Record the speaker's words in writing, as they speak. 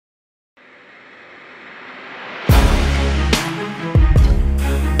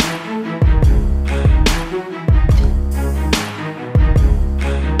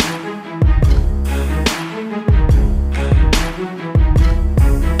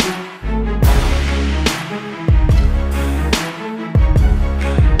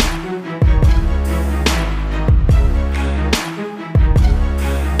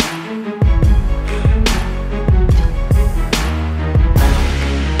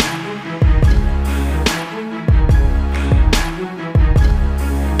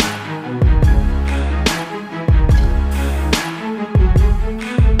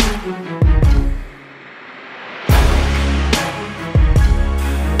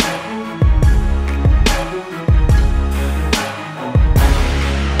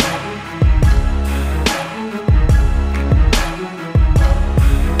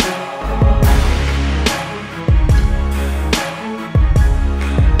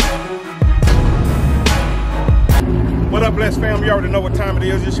God bless, fam. You already know what time it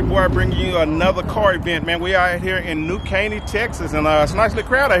is. It's your boy bringing you another car event, man. We are out here in New Caney, Texas, and it's a nice little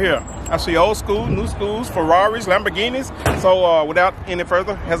crowd out here. I see old school, new schools, Ferraris, Lamborghinis. So without any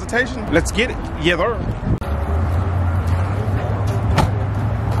further hesitation, let's get it. Yes, sir.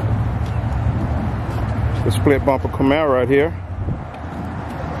 The split bumper Camaro right here.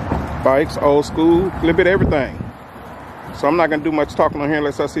 Bikes, old school, a little bit of everything. So I'm not gonna do much talking on here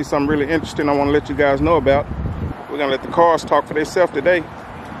unless I see something really interesting I wanna let you guys know about. We're gonna let the cars talk for themselves today.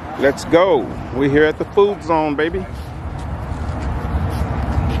 Let's go. We're here at the food zone, baby.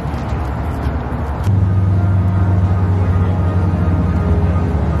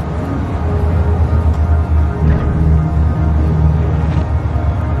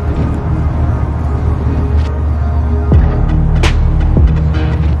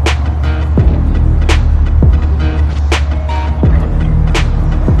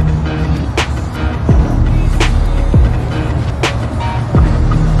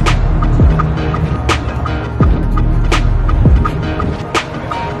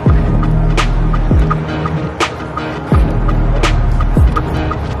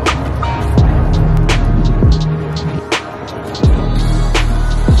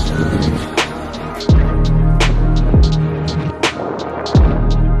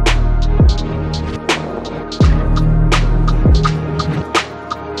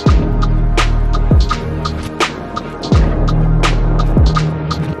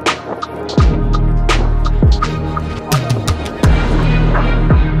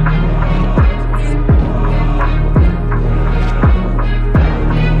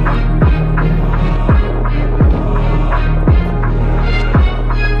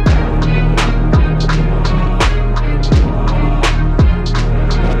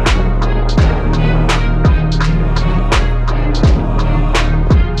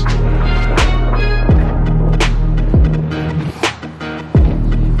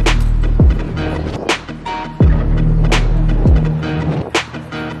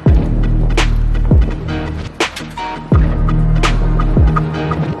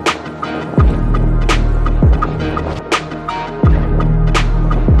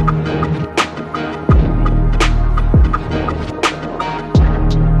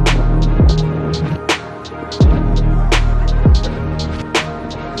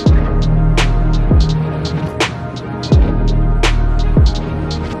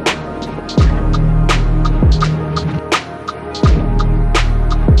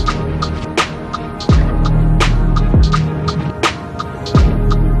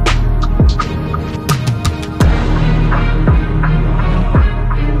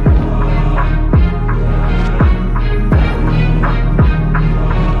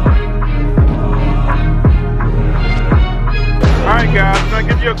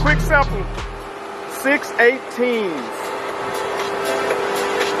 A quick sample, 618s.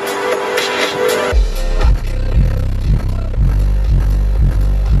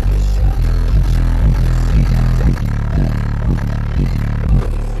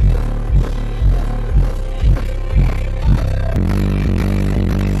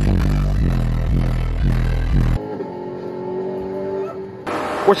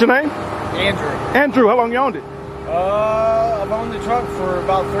 What's your name? Andrew. Andrew, how long you owned it? I've owned the truck for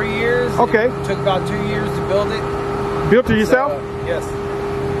about 3 years. Okay. It took about 2 years to build it. Built it yourself? Yes.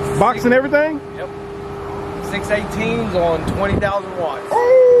 Box and everything? Yep. 618s on 20,000 watts.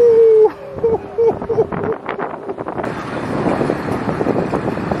 Oh!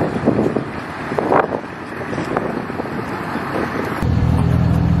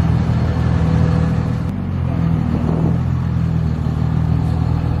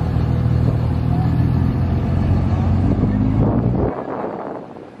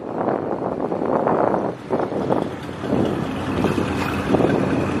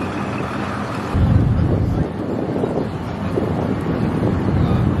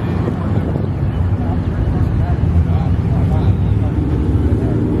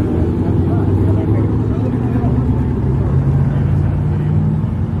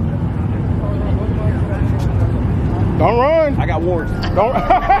 Don't run. I got warrants. Don't.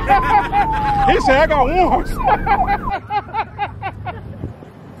 He said I got warrants.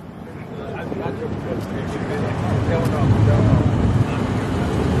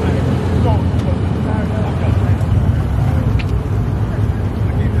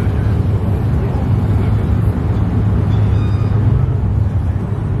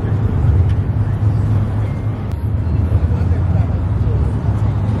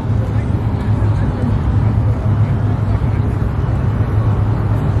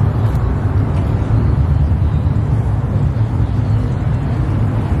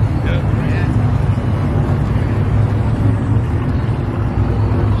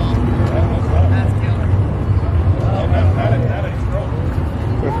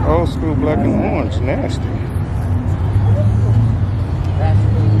 black and orange, nasty.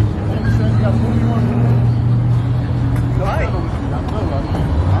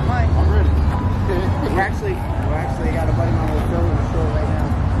 We're actually got a buddy of mine who's filming the show right now.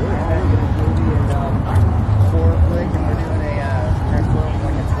 We're back in a movie and horror flick, and we're doing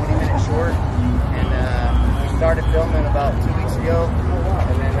like a 20-minute short. And we started filming about 2 weeks ago,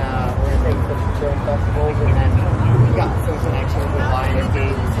 and then we're gonna take it to some film festivals, and then we got some connections with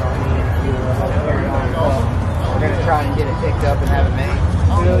Lionsgate and Sony and a few other carry on. So we're gonna try and get it picked up and have it made.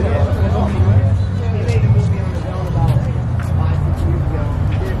 We made a movie on the zone about 5-6 years ago.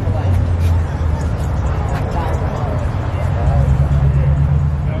 We did it for like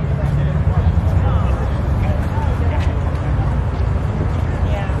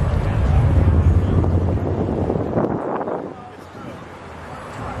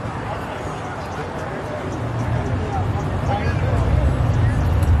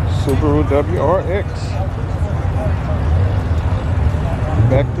Subaru WRX.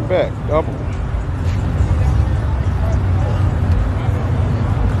 Back to back, double.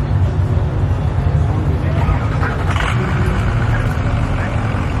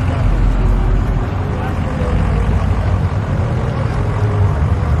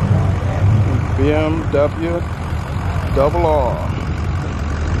 BMW double R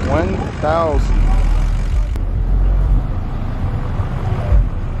 1000.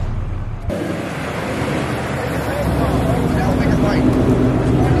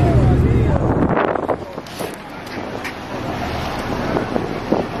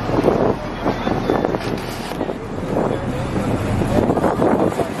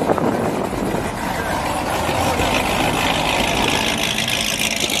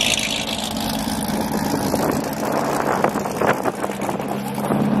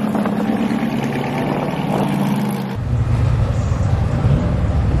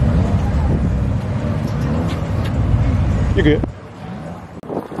 You're good.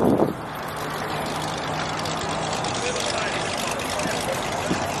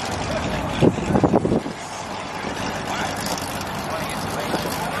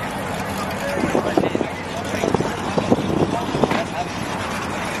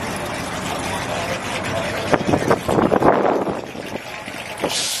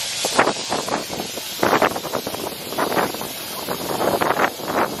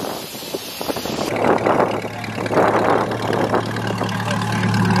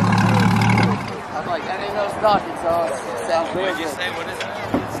 What did you say? What is it?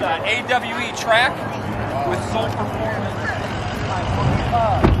 It's AWE track with Soul Performance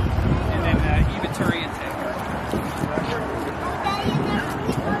and then Eventuri intake.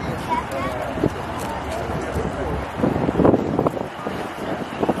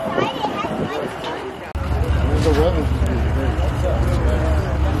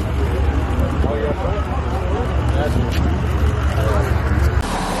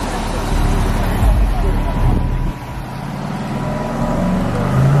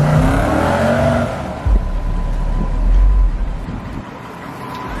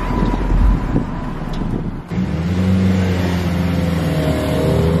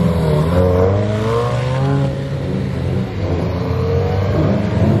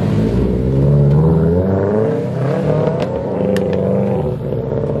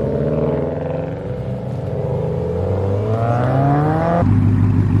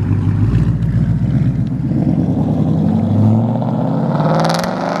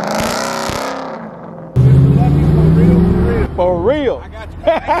 For real. I got you.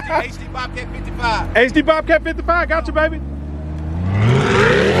 HD Bobcat 55. HD Bobcat 55, got you, baby.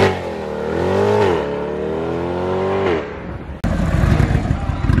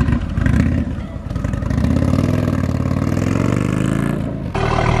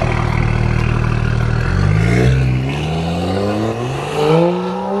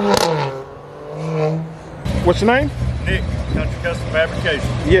 What's your name? Nick, Country Custom Fabrication.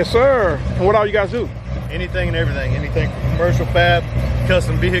 Yes, sir. And what all you guys do? Anything and everything. Anything from commercial fab,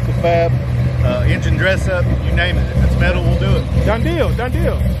 custom vehicle fab, engine dress up, you name it. If it's metal, we'll do it. Done deal, done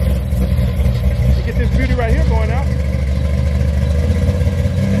deal. You get this beauty right here going out.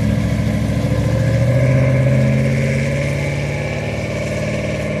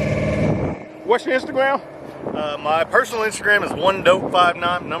 What's your Instagram? My personal Instagram is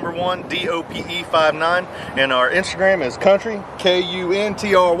onedope59, number 1 DOPE59, and our Instagram is country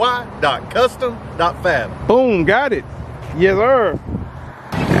KUNTRY.custom.fab. Boom, got it. Yes, sir.